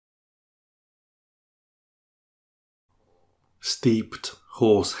Steeped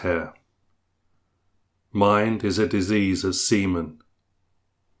horsehair. Mind is a disease of semen.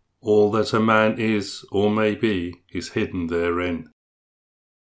 All that a man is or may be is hidden therein.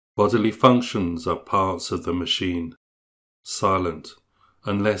 Bodily functions are parts of the machine, silent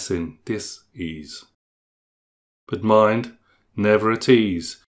unless in dis-ease. But mind, never at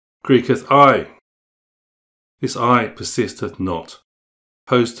ease, creaketh I. This I persisteth not,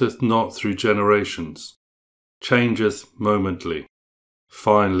 posteth not through generations, changeth momently,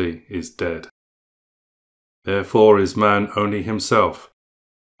 finally is dead. Therefore is man only himself,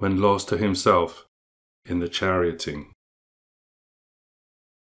 when lost to himself in the Charioting.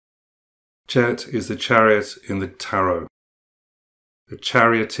 Chet is the chariot in the tarot. The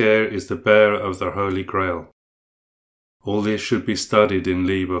charioteer is the bearer of the Holy Grail. All this should be studied in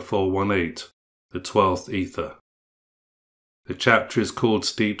Liber 418, the 12th ether. The chapter is called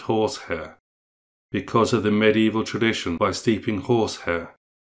Steeped Horsehair, because of the medieval tradition by steeping horsehair,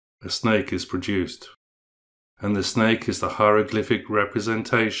 a snake is produced, and the snake is the hieroglyphic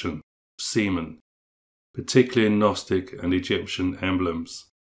representation of semen, particularly in Gnostic and Egyptian emblems.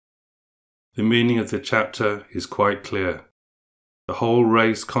 The meaning of the chapter is quite clear. The whole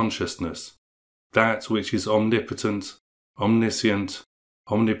race consciousness, that which is omnipotent, omniscient,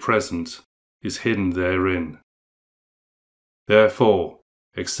 omnipresent, is hidden therein. Therefore,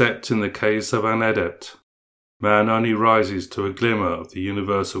 except in the case of an adept, man only rises to a glimmer of the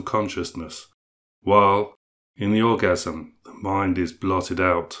universal consciousness, while, in the orgasm, the mind is blotted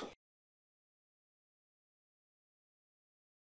out.